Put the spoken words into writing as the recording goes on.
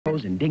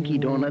and Dinky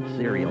Donuts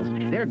cereals.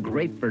 They're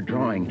great for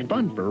drawing,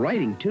 fun for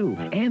writing, too.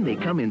 And they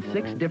come in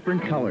 6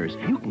 different colors.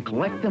 You can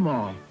collect them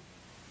all.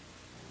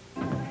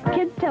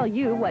 Kids tell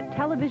you what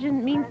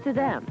television means to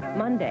them.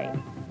 Monday.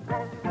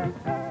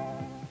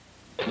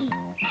 Stick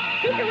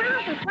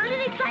around for fun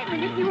and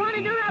excitement if you want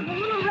to know how the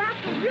little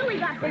Rascals really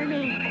got their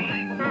name.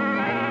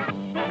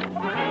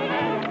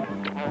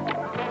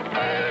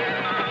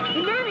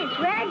 And then it's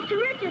Rags to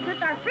Riches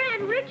with our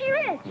friend Richie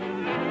Rich.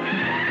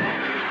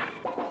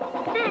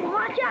 Then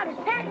watch out as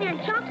Pac-Man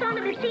chomps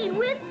onto the scene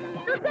with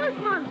the Ghost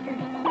Monster.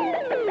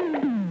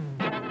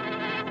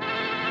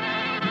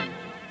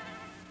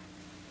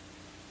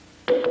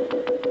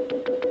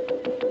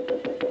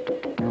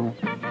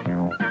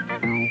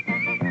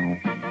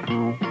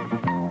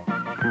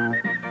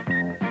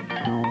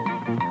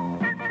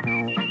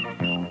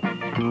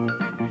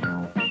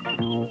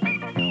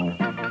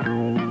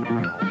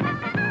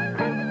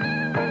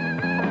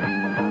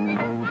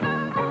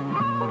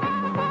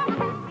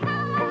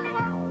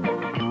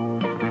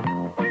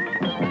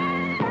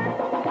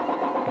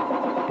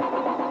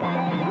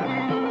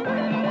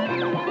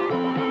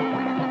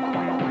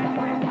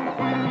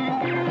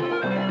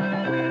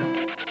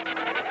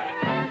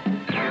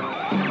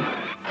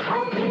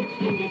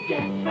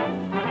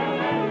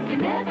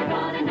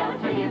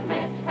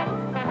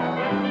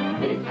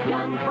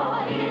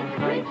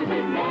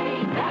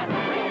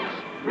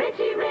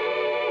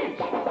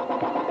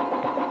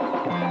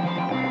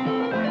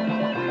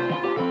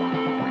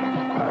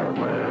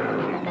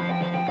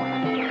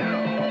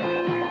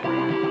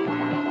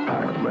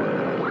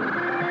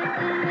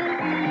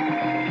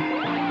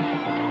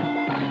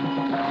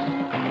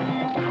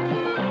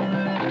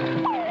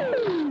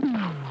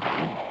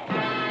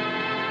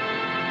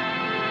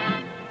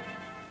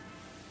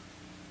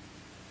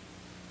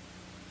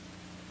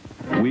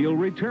 We'll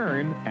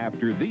return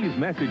after these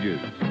messages.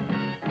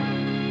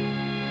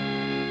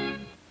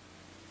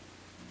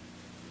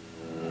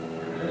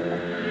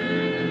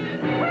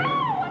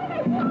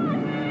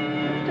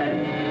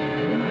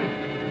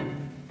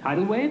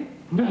 Tidal wave?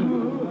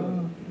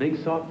 No. Big,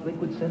 soft,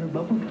 liquid center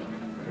bubble?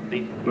 A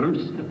big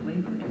burst of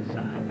flavor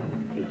inside.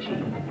 Hey,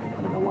 Chief,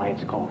 you know why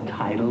it's called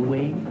tidal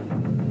wave?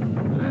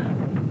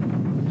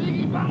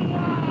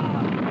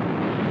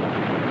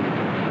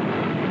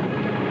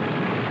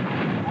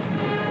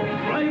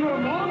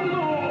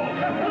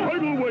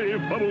 Tidal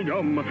wave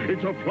bubblegum.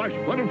 It's a flash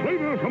flood of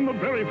flavor from the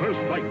very first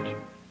bite.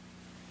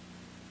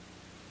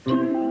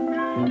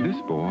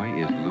 This boy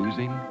is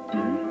losing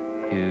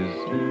his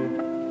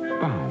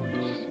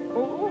bounce.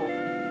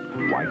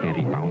 Why can't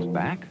he bounce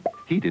back?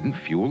 He didn't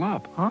fuel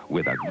up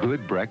with a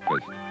good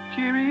breakfast.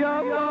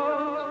 Cheerios!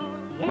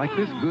 Like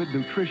this good,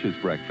 nutritious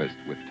breakfast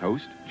with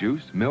toast,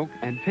 juice, milk,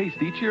 and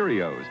tasty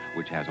Cheerios,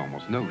 which has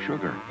almost no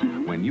sugar.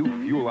 When you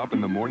fuel up in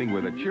the morning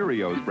with a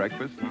Cheerios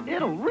breakfast,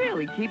 It'll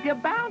really keep you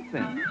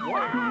bouncing.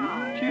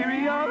 Wow!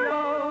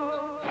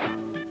 Cheerios!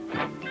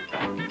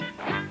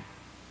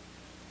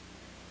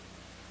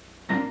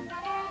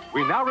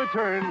 We now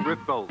return with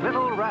the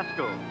Little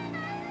Rascals.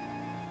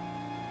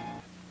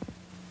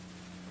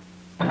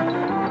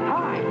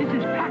 Hi, this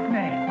is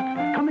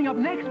Pac-Man. Coming up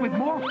next with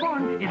more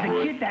fun is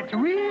a kid that's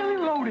really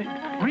loaded,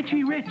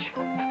 Richie Rich,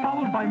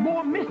 followed by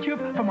more mischief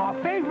from our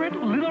favorite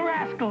Little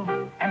Rascals.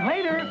 And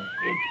later,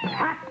 it's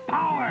Pac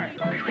Power.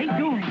 Stay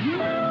tuned.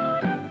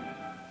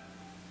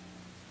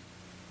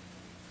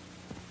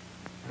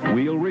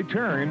 We'll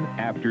return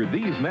after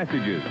these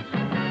messages.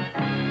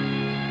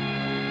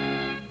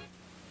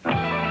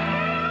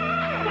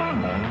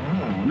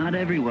 Not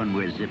everyone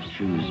wears Zips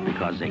shoes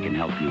because they can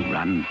help you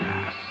run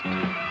fast.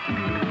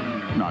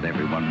 Not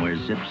everyone wears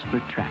Zips for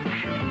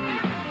traction.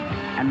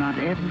 And not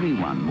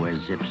everyone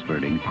wears Zips for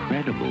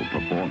incredible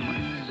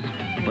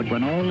performance. But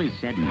when all is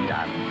said and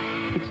done,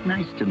 it's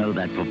nice to know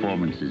that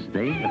performance is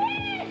there,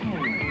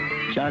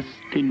 just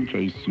in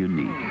case you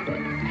need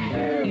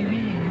it. You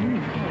really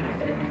move.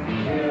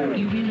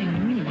 You really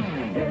move.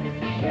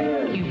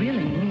 You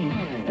really move.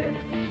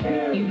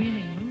 You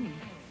really move.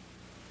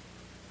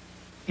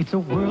 It's a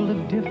world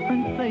of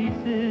different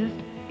places.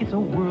 It's a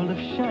world of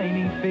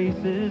shining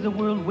faces. A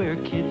world where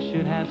kids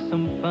should have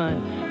some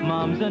fun.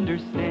 Moms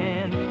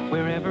understand.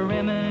 Wherever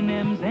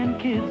M&Ms and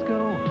kids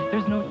go,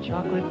 there's no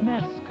chocolate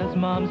mess, 'cause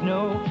moms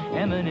know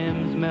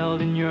M&Ms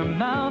melt in your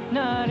mouth,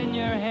 not in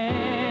your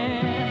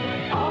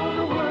hand. All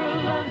the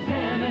world loves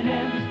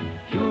M&Ms.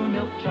 Pure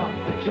milk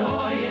chocolate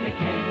joy in a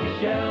candy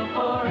shell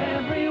for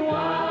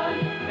everyone.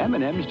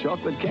 M&M's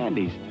chocolate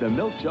candies. The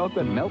milk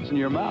chocolate melts in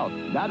your mouth,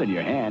 not in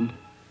your hand.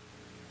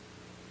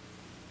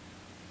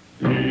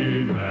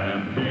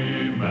 He-Man,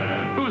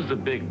 He-Man. Who's the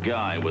big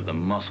guy with the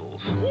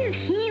muscles? He's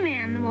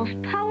He-Man, the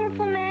most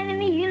powerful man in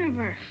the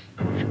universe.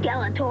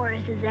 Skeletor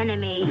is his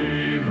enemy.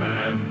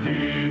 He-Man,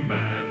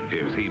 He-Man.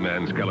 Here's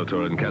He-Man,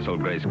 Skeletor, and Castle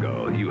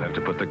Grayskull. You have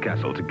to put the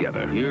castle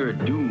together. You're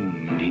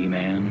doomed,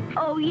 He-Man.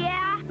 Oh,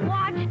 yeah?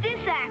 Watch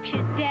this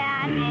action,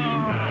 Dad.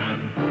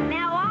 He-Man.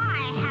 Now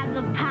I have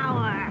the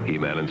power.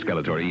 He-Man and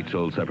Skeletor each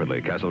sold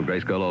separately. Castle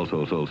Grayskull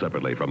also sold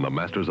separately from the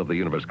Masters of the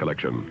Universe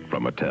collection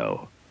from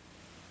Mattel.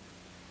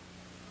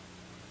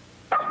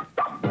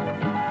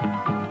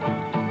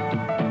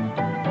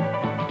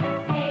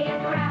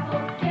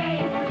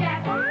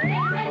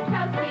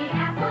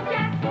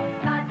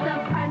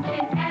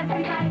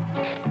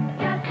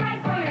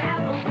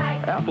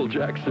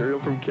 Applejack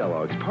cereal from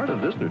Kellogg's, part of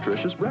this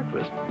nutritious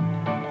breakfast.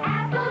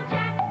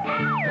 Applejack,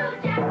 apple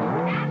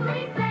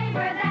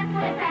flavor, that's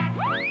what back.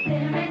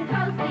 Cinnamon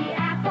toasty,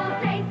 apple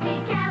tasty,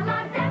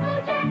 Kellogg's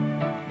Applejack.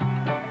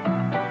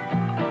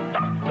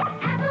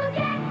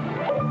 Applejack.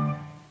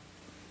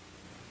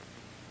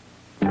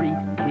 3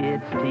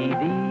 Kids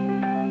TV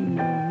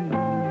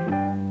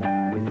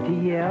with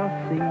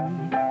TLC,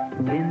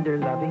 tender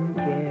loving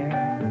care.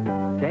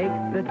 Take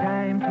the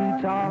time to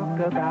talk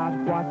about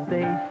what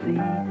they see.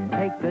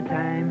 Take the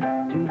time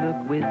to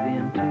look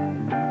within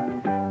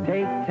too.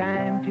 Take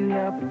time to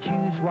help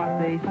choose what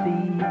they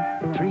see.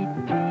 Treat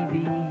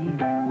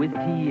TV with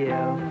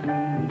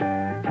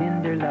TLC,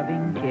 tender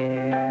loving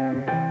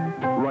care.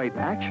 Write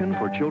Action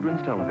for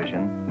Children's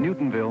Television,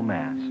 Newtonville,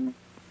 Mass.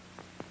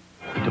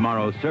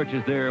 Tomorrow, Search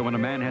is there when a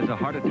man has a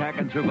heart attack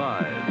and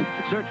survives.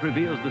 Search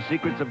reveals the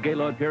secrets of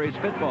Gaylord Perry's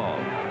spitball.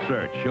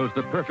 Search shows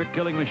the perfect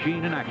killing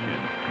machine in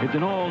action. It's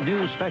an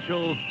all-new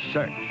special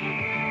Search.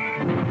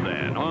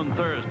 Then, on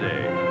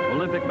Thursday,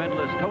 Olympic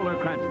medalist Toller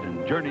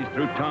Cranston journeys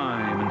through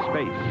time and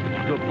space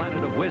to a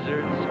planet of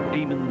wizards,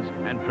 demons,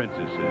 and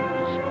princesses.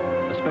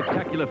 A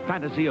spectacular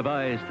fantasy of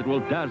ice that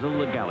will dazzle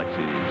the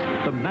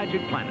galaxies. The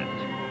Magic Planet.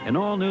 An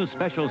all-new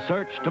special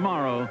Search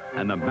tomorrow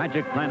and the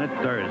Magic Planet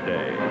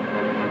Thursday.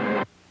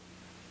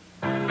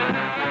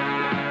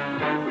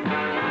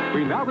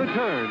 We now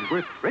return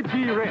with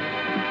Richie Rich.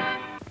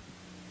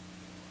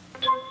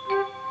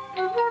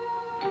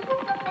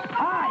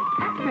 Hi,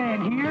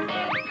 Pac-Man here.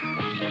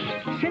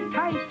 Sit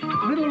tight.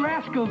 Little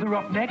Rascals are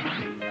up next.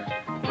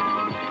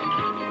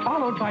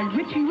 Followed by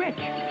Richie Rich.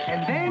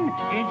 And then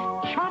it's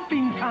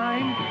chomping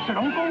time, so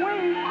don't go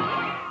away.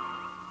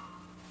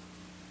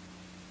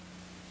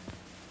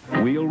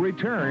 We'll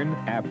return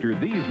after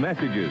these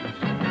messages.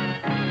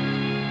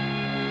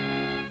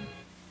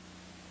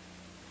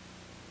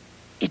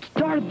 It's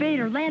Darth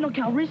Vader, Lando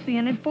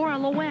Calrissian, and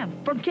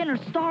 4LOM from Kenner's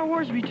Star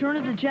Wars Return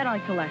of the Jedi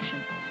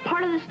collection.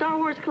 Part of the Star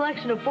Wars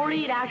collection of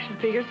 48 action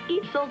figures,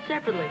 each sold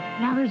separately.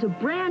 Now there's a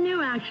brand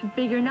new action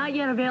figure not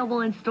yet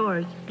available in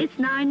stores. It's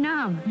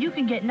 9-num. You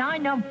can get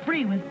 9-num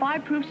free with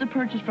 5 proofs of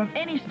purchase from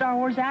any Star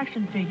Wars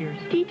action figures.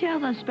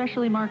 Details on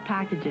specially marked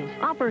packages.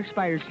 Offer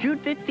expires June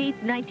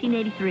 15th,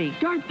 1983.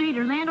 Darth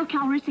Vader, Lando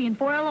Calrissian,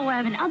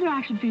 4LOM, and other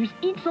action figures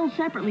each sold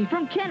separately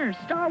from Kenner's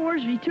Star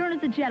Wars Return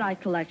of the Jedi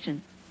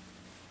collection.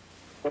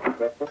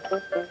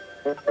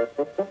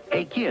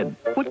 Hey, kid,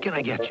 what can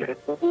I get you?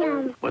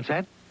 Yum. What's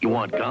that? You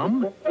want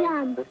gum?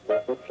 Yum.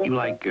 You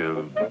like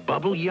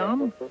bubble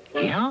yum?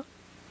 Yeah?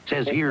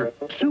 Says here,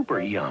 super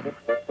yum.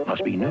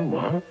 Must be new,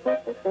 huh?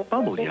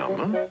 Bubble yum,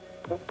 huh?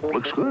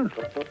 Looks good.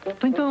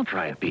 Think I'll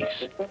try a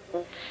piece.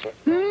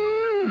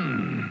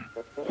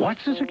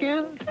 What's this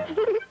again?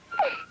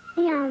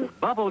 Yum.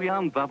 Bubble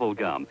Yum Bubble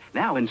Gum.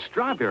 Now in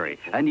strawberry,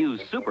 a new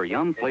super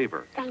yum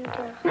flavor. Thank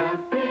you.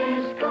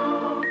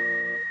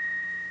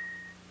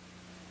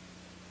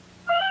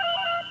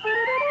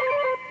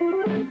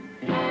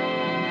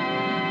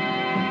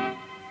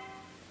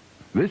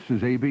 This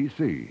is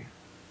ABC.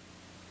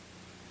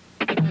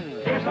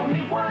 There's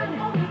only one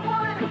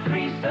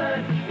Capri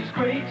Sun. It's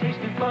great,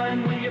 tasting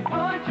fun when you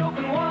punch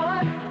open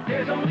one.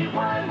 There's only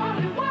one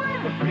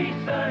Capri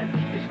Sun.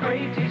 It's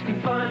great,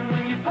 tasting fun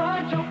when you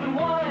punch open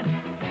one.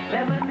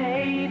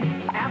 Lemonade,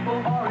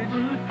 apple, orange,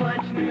 fruit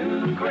punch,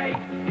 new grape.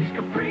 It's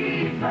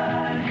Capri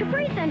Sun.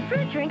 Capri Sun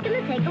fruit drink in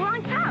the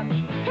take-along pouch.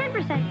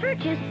 10% fruit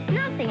juice,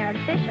 nothing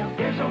artificial.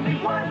 There's only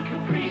one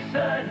Capri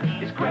Sun.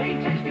 It's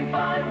great, tasting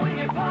fun when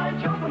you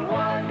punch open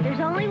one. There's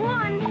only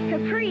one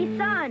Capri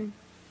Sun.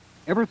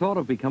 Ever thought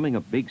of becoming a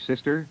big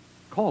sister?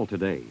 Call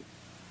today.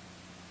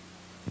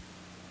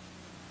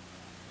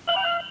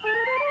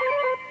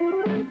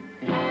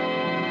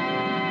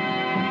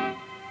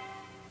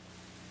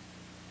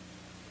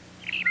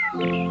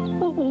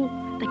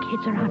 The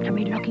kids are after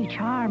me Lucky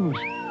Charms.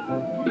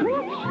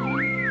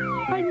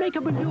 I'll make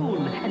a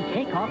balloon and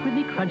take off with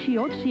me crunchy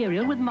oat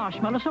cereal with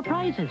marshmallow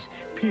surprises.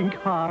 Pink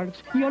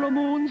hearts, yellow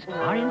moons,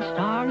 orange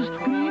stars,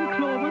 green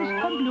clovers,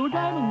 and blue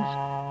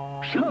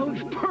diamonds.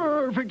 Sounds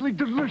perfectly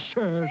delicious.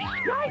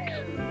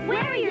 Yikes!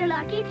 Where are your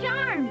Lucky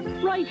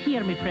Charms? Right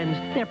here, my friends.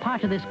 They're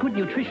part of this good,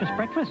 nutritious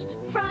breakfast.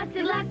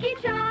 Frosted Lucky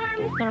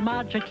Charms. They're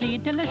magically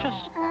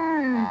delicious.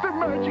 They're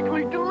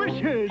magically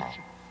delicious.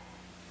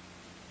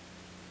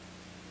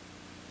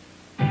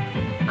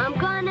 I'm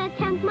gonna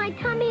tempt my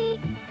tummy.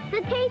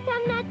 The taste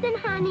of nuts and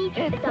honey.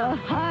 It's the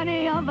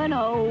honey of an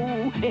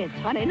O. It's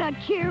Honey Nut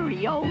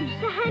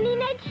Cheerios. The Honey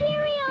Nut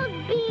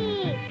Cheerios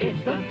bee.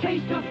 It's the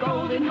taste of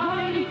golden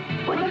honey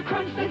with a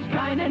crunch that's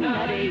kind of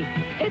nutty.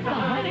 It's the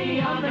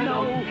honey of the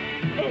O.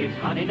 It's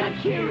Honey Nut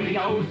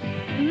Cheerios.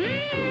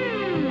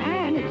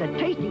 And it's a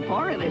tasty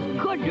part of this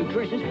good,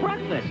 nutritious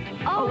breakfast.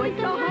 Oh,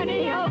 it's the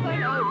honey of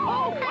an O.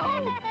 Oh,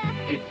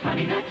 It's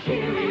Honey Nut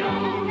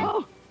Cheerios.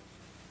 oh.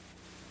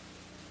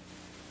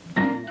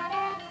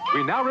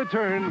 We now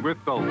return with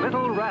the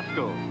Little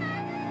Rascals.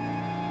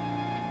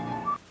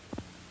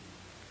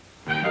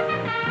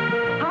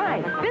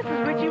 Hi, this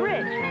is Richie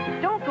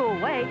Rich. Don't go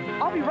away.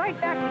 I'll be right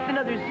right back with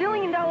another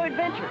zillion-dollar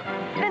adventure.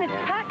 Then it's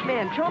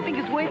Pac-Man tromping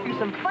his way through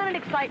some fun and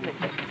excitement.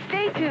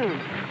 Stay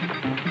tuned.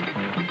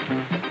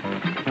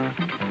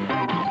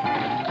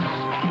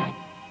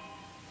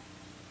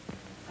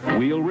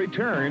 We'll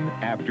return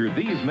after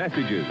these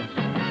messages.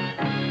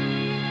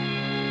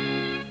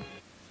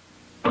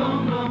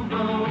 Boom, boom,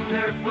 boom,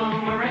 Nerf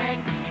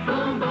boomerang.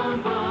 Boom,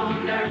 boom,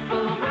 boom, Nerf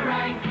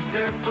boomerang.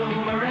 Nerf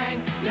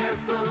boomerang,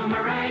 Nerf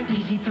boomerang.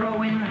 Easy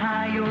throwing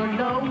high or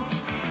low.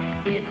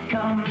 It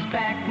comes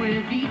back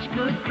with each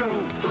good throw.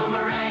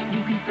 Boomerang.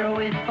 You can throw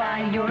it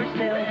by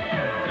yourself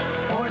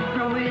or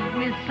throw it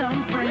with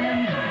some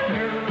friends.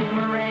 Nerf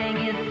boomerang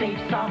is safe,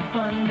 soft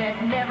fun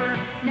that never,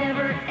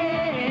 never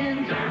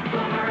ends. Nerf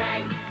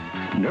boomerang.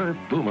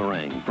 Nerf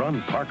Boomerang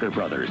from Parker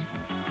Brothers.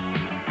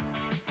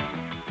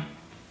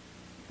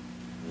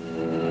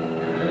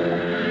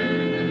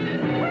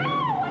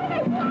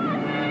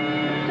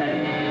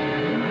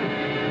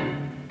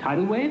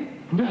 Tidal wave?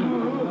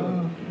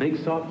 Big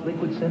soft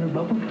liquid center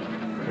bubble?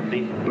 A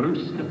big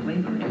burst of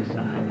flavor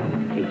inside.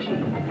 Hey, Chief,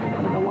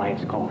 wanna know why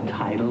it's called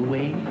tidal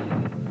wave?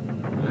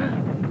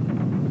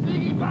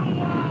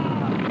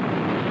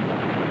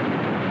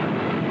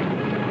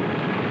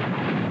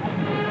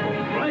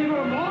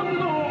 Flavor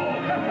Mondo!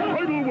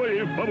 Tidal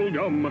wave bubble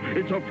gum.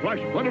 It's a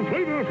flash flood of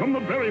flavor from the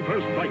very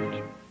first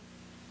bite.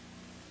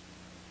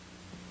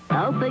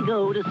 Out they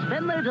go to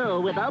spend their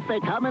dough without their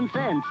common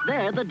sense.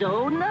 They're the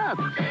dough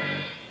nuts.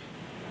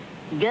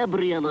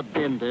 Gabriella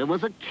Bender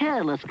was a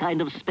careless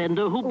kind of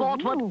spender who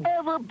bought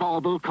whatever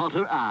bauble caught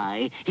her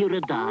eye. Here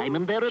a dime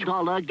and there a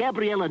dollar.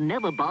 Gabriella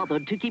never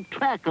bothered to keep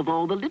track of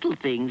all the little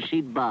things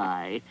she'd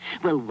buy.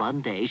 Well,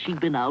 one day she'd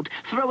been out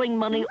throwing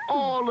money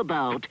all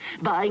about,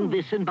 buying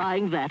this and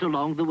buying that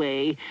along the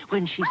way,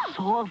 when she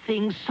saw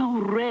things so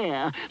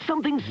rare,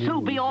 something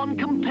so beyond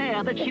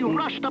compare, that she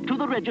rushed up to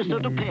the register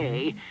to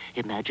pay.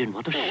 Imagine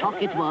what a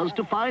shock it was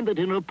to find that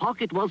in her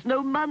pocket was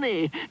no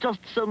money,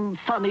 just some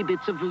funny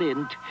bits of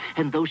lint.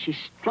 And though she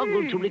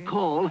struggled to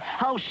recall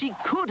how she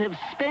could have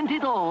spent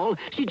it all,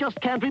 she just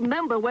can't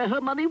remember where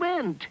her money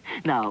went.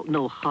 Now,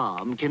 no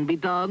harm can be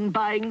done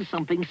buying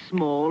something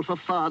small for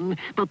fun,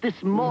 but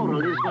this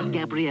moral is what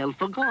Gabrielle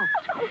forgot.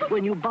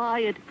 When you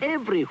buy at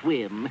every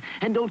whim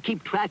and don't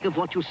keep track of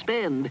what you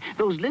spend,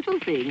 those little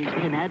things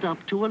can add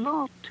up to a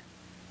lot.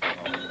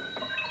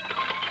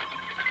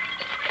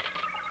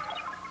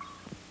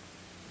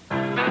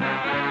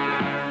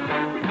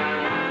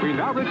 We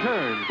now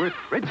return with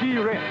Richie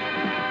Rich.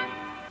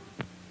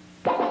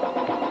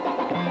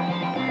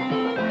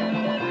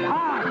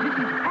 This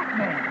is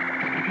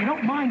Pac-Man. If you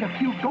don't mind a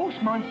few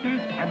ghost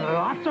monsters and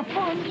lots of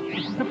fun,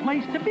 this is the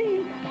place to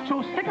be.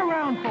 So stick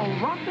around for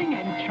romping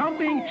and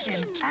chomping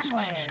in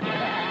Pac-Land.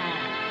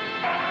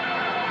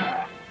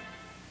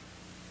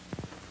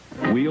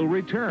 We'll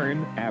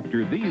return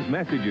after these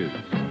messages.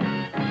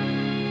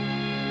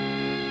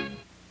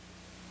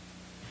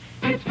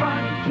 It's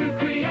fun to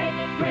create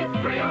with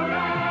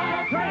Crayola.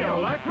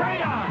 Crayola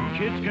crayon.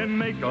 Kids can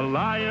make a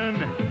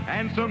lion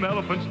and some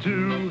elephants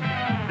too.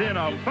 Then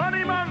a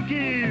funny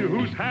monkey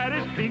whose hat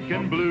is pink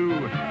and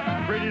blue.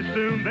 Pretty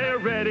soon they're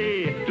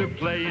ready to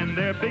play in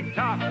their big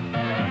top.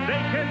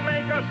 They can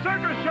make a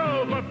circus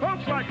show for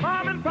folks like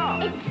Mom and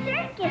Pop.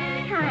 It's circus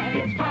time.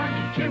 It's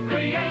fun to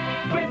create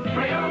with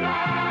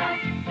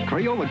Crayola.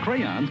 Crayola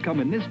crayons come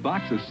in this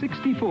box of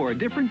 64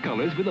 different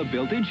colors with a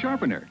built-in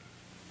sharpener.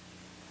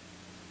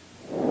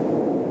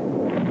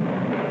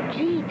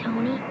 Gee,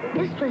 Tony,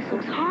 this place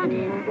looks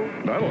haunted.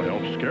 That'll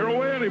help scare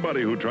away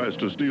anybody who tries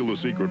to steal the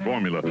secret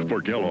formula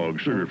for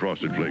Kellogg's Sugar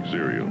Frosted Flakes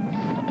cereal.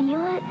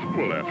 Steal it?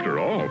 Well, after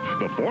all,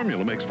 the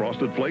formula makes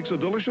Frosted Flakes a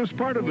delicious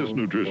part of this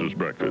nutritious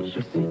breakfast.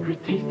 The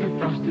secret taste of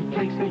Frosted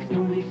Flakes makes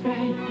Tony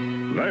say,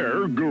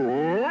 They're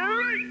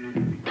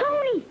great!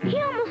 Tony,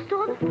 he almost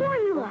stole the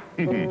formula.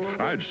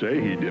 I'd say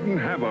he didn't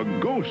have a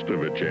ghost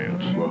of a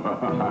chance.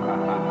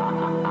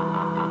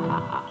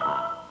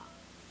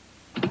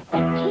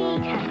 Key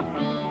to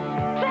speed.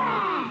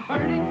 Fast!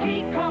 burning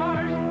key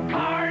cars,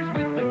 cars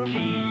with the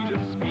key to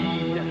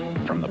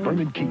speed. From the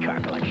Permanent Key Car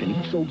Collection,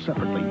 each sold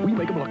separately, we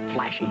make them look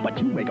flashy, but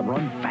you make them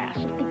run fast.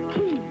 The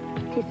key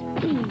to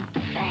speed.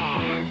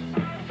 Fast!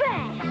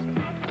 Fast!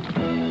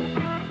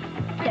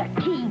 The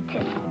key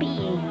to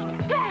speed.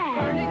 Fast!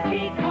 Burning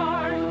key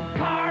cars,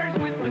 cars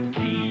with the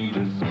key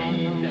to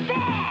speed.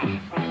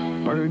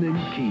 Fast! Burning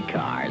Key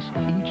Cars,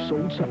 each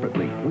sold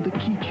separately with a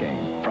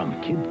keychain from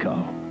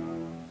Kidco.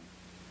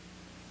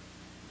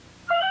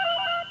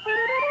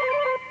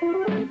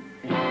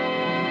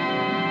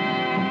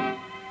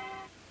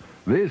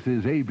 This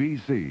is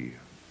ABC.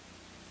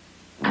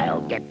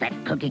 I'll get that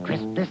Cookie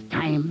Crisp this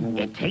time.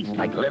 It tastes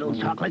like little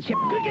chocolate chip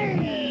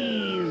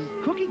cookies.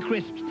 Cookie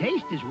Crisp's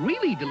taste is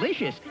really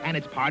delicious, and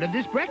it's part of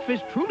this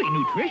breakfast truly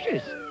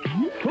nutritious.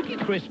 Cookie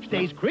Crisp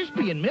stays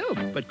crispy in milk,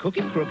 but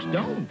Cookie Crooks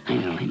don't.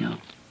 I know.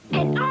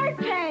 An art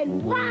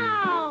pen!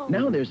 Wow!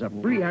 Now there's a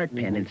free art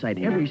pen inside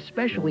every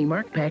specially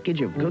marked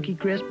package of Cookie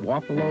Crisp,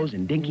 Waffalo's,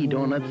 and Dinky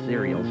Donuts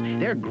cereals.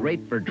 They're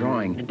great for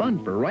drawing,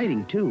 fun for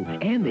writing, too.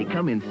 And they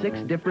come in 6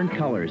 different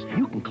colors.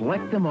 You can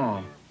collect them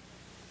all.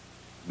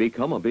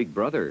 Become a big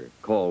brother.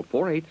 Call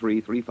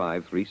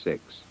 483-3536.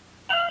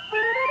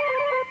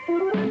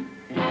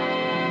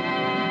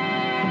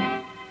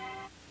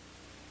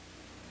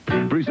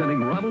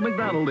 Presenting Ronald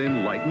McDonald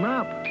in Lighten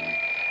Up.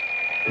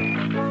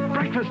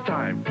 Breakfast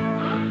time.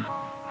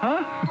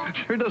 Huh?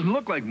 Sure doesn't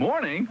look like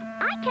morning.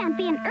 I can't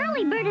be an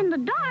early bird in the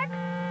dark.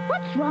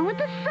 What's wrong with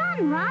the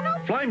sun,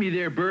 Ronald? Fly me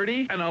there,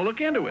 Birdie, and I'll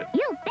look into it.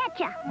 You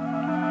betcha.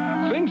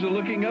 Things are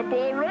looking up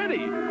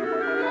already.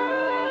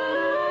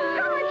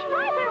 How much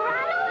farther,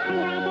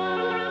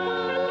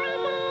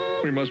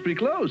 Ronald? We must be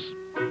close.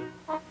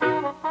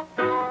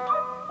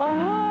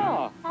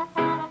 Aha!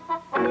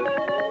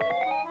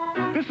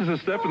 This is a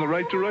step in the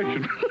right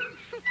direction.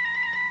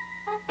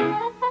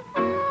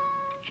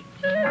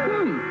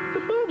 The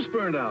bulb's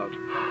burned out.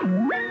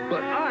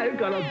 But I've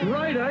got a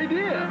bright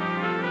idea.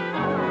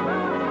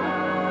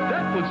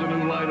 That puts a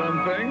new light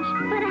on things.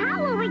 But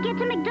how will we get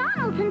to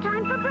McDonald's in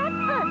time for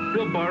breakfast?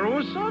 We'll borrow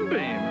a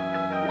sunbeam.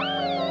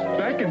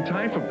 Back in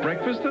time for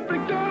breakfast at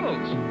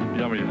McDonald's.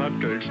 Yummy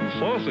hotcakes and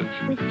sausage.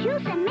 With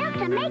juice and milk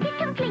to make it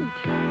complete.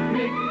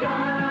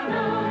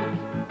 McDonald's,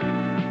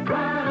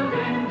 Ronald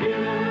and you.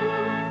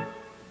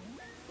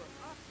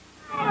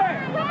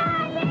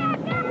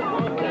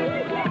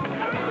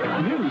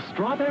 New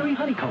strawberry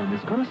honeycomb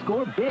is gonna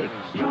score big.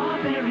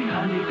 Strawberry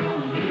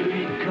honeycomb, here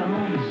it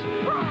comes.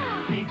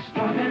 Big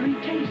strawberry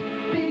taste,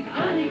 big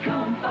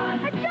honeycomb fun.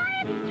 A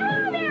giant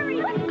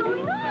strawberry! What's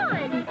going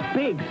on?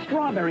 Big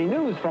strawberry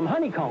news from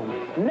Honeycomb.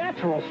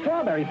 Natural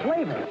strawberry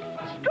flavor.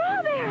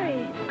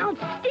 Strawberry!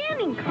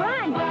 Outstanding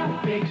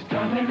crunch! Big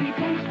strawberry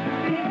taste,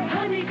 big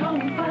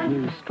honeycomb fun.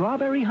 New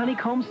strawberry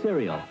honeycomb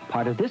cereal,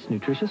 part of this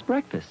nutritious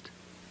breakfast.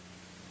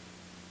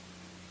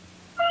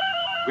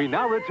 We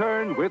now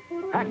return with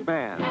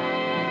Pac-Man.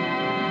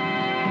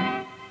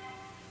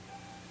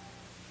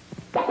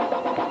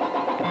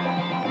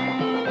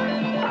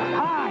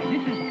 Hi,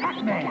 this is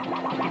Pac-Man.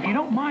 If you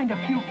don't mind a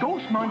few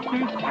ghost monsters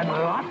and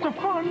lots of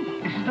fun,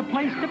 this is the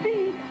place to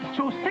be.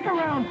 So stick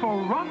around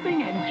for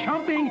romping and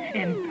chomping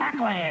in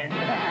Pac-Land.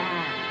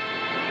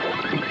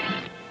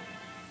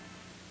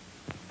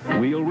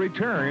 We'll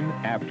return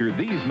after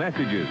these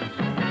messages.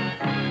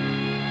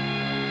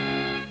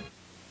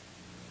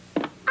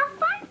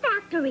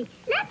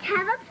 Let's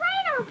have a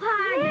Play-Doh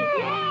party!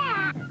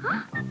 Yeah!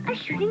 A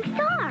shooting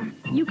star.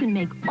 You can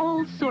make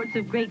all sorts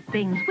of great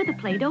things with a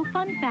Play-Doh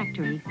Fun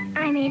Factory.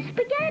 I made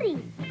spaghetti.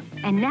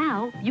 And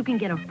now you can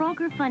get a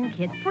Frogger Fun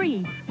Kit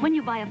free when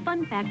you buy a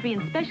Fun Factory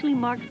in specially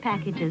marked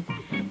packages.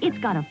 It's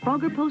got a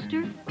Frogger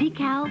poster,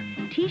 decal,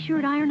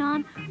 T-shirt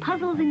iron-on,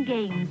 puzzles and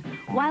games,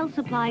 while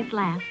supplies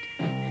last.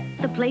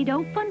 The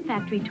Play-Doh Fun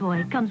Factory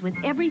toy comes with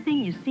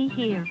everything you see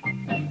here.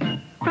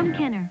 From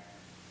Kenner.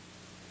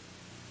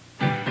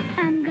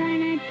 I'm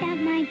gonna tap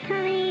my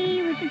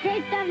tummy with the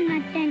taste of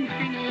nuts and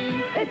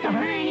honey. It's a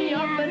honey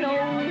of the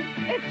nose.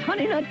 It's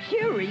Honey Nut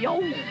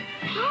Cheerios.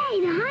 Hey,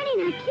 the Honey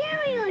Nut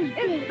Cheerios.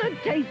 It's the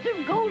taste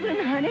of golden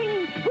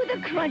honey with a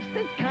crunch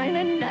that's kind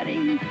of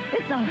nutty.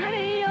 It's a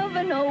honey of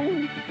the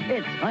nose.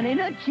 It's Honey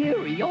Nut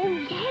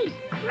Cheerios. Tastes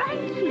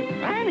crunchy.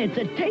 And it's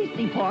a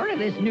tasty part of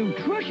this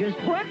nutritious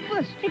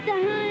breakfast. It's a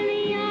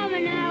honey of the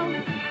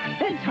nose.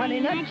 It's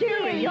Honey Nut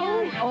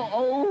Cheerios.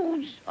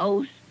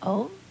 Oh.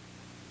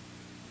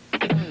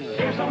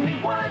 There's only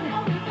one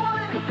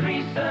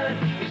Capri Sun.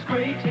 It's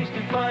great,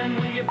 tasty fun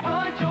when you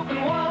punch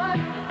open one.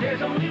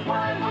 There's only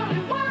one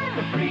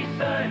Capri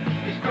Sun.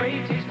 It's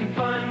great, tasty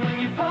fun when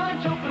you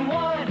punch open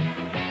one.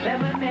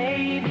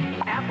 Lemonade,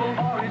 apple,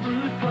 orange,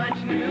 fruit punch,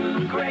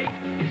 new grape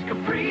is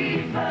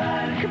Capri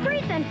Sun.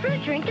 Capri Sun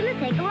fruit drink in the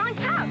take-along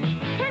pouch.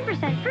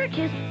 10% fruit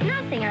juice,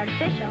 nothing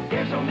artificial.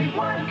 There's only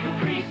one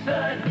Capri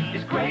Sun.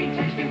 It's great,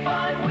 tasty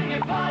fun when you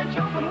punch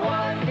open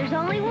one. There's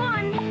only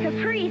one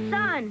Capri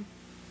Sun.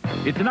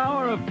 It's an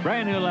hour of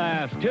brand new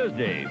laughs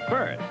Tuesday.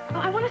 First,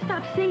 I want to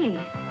stop singing.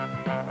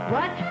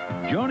 What?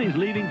 Joni's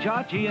leaving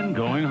Chachi and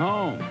going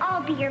home.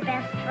 I'll be your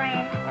best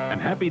friend.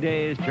 And happy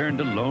days turn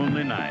to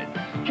lonely nights.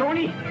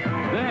 Joni?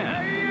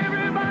 Then,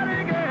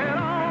 everybody get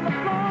on the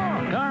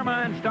floor.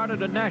 Carmine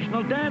started a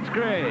national dance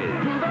craze.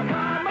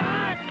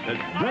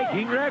 That's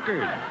breaking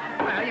records.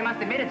 Well, you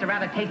must admit it's a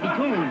rather tasty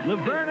tune.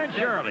 Laverne and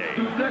Shirley.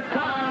 The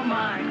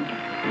Carmine.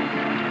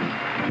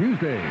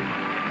 Tuesday.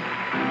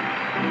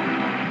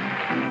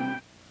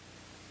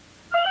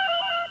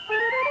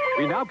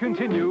 We now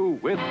continue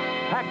with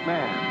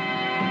Pac-Man.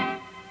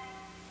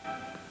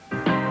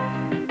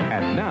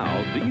 And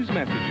now, these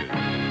messages.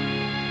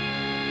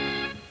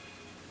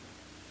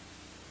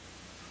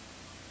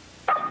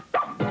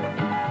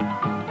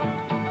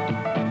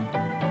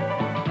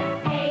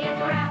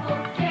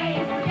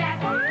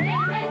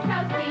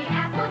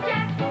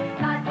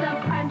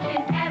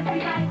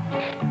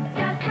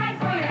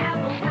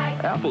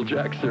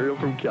 Applejack cereal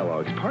from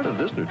Kellogg's, part of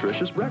this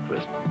nutritious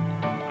breakfast.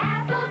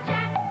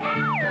 Applejack,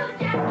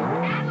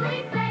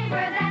 apple-y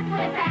flavor, that's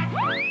what it packs.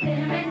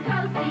 Cinnamon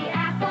toasty,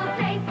 apple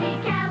tasty,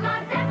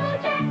 Kellogg's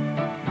Applejack.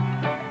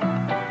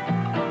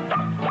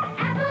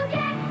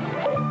 Applejack.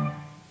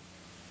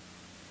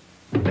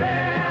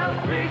 Bell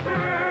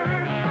Racer,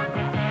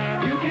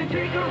 you can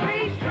take a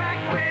race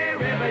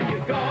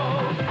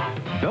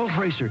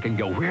Racer can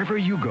go wherever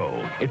you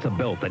go. It's a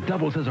belt that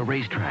doubles as a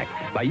racetrack.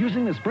 By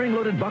using the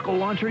spring-loaded buckle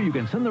launcher, you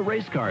can send the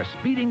race car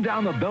speeding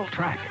down the belt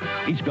track.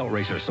 Each belt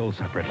racer sold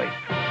separately.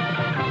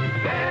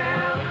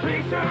 Belt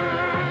Racer.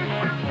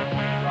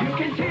 You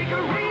can take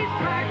a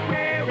racetrack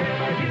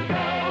wherever you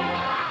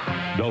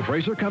go. Belt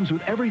Racer comes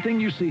with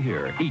everything you see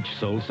here, each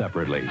sold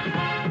separately.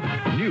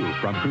 New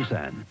from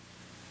Crusan.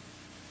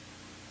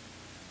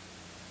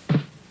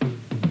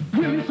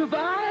 Will he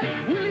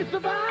survive? Will he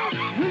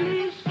survive? Will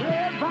he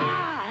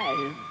survive?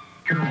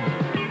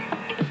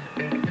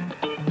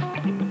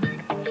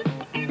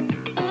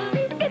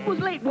 It was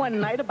late one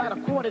night, about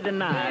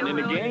 8:45, and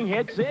the gang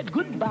had said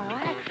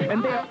goodbye.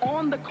 And there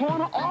on the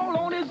corner, all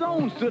on his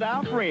own, stood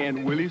our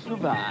friend, Will he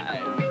survive?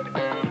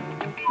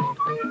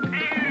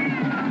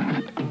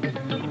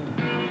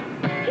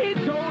 He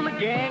told the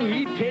gang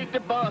he'd take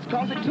the bus,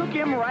 cause it took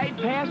him right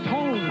past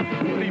home.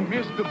 Well, he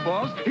missed the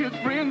bus, his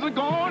friends are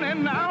gone,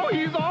 and now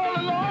he's all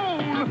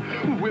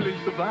alone. Will he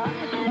survive?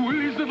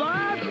 Will he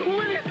survive?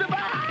 Will he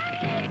survive?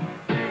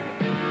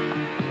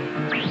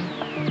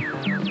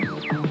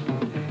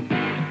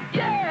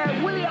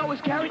 Yeah, Willie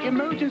always carried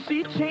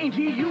emergency change.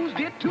 He used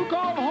it to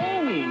call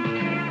home.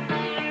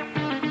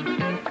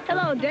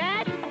 Hello,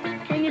 Dad.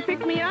 Can you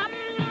pick me up?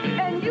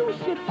 And you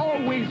should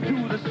always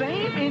do the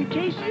same in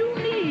case you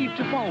need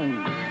to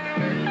phone.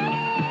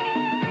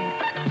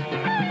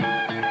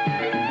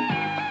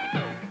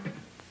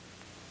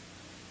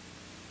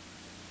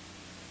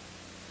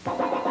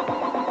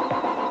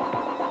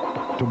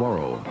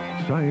 Tomorrow,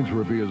 science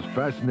reveals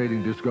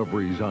fascinating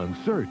discoveries on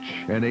Search,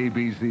 an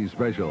ABC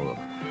special.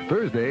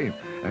 Thursday,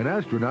 an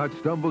astronaut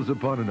stumbles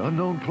upon an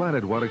unknown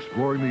planet while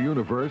exploring the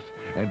universe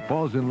and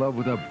falls in love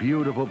with a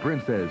beautiful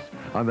princess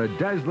on the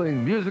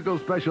dazzling musical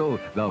special,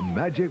 The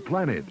Magic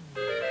Planet.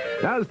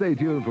 Now stay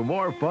tuned for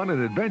more fun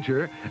and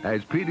adventure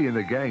as Petey and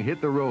the gang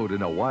hit the road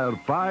in a wild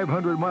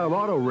 500-mile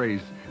auto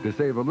race to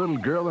save a little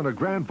girl and her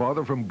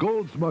grandfather from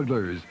gold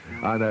smugglers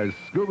on a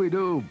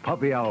Scooby-Doo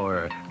Puppy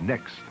Hour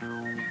next.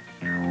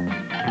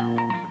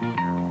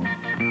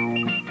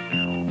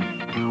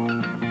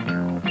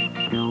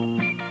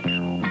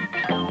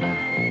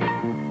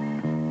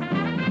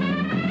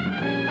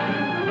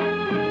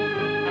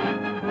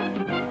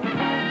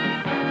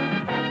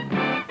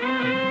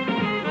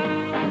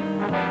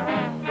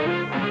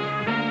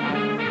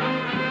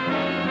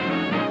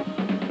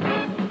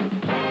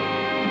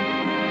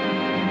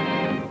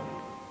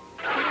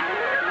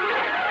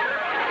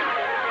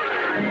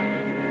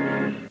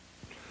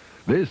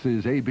 This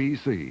is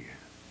ABC.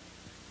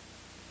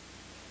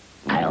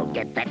 I'll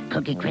get that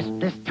Cookie Crisp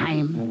this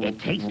time. It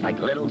tastes like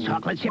little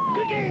chocolate chip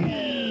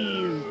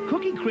cookies.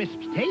 Cookie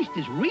Crisp's taste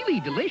is really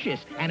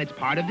delicious, and it's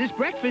part of this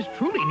breakfast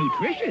truly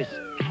nutritious.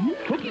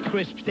 Cookie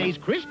Crisp stays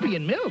crispy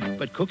in milk,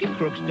 but Cookie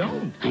Crooks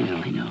don't.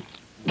 I know.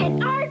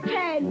 An art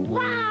pen!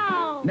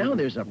 Wow! Now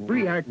there's a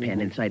free art pen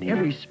inside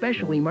every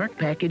specially marked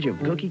package of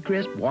Cookie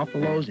Crisp,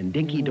 Waffle-Os, and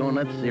Dinky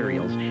Donuts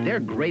cereals.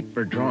 They're great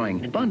for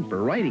drawing, fun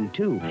for writing,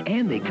 too.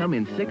 And they come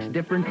in 6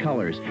 different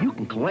colors. You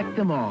can collect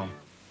them all.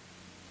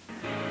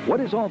 What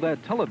is all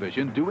that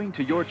television doing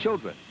to your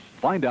children?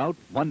 Find out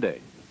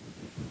Monday.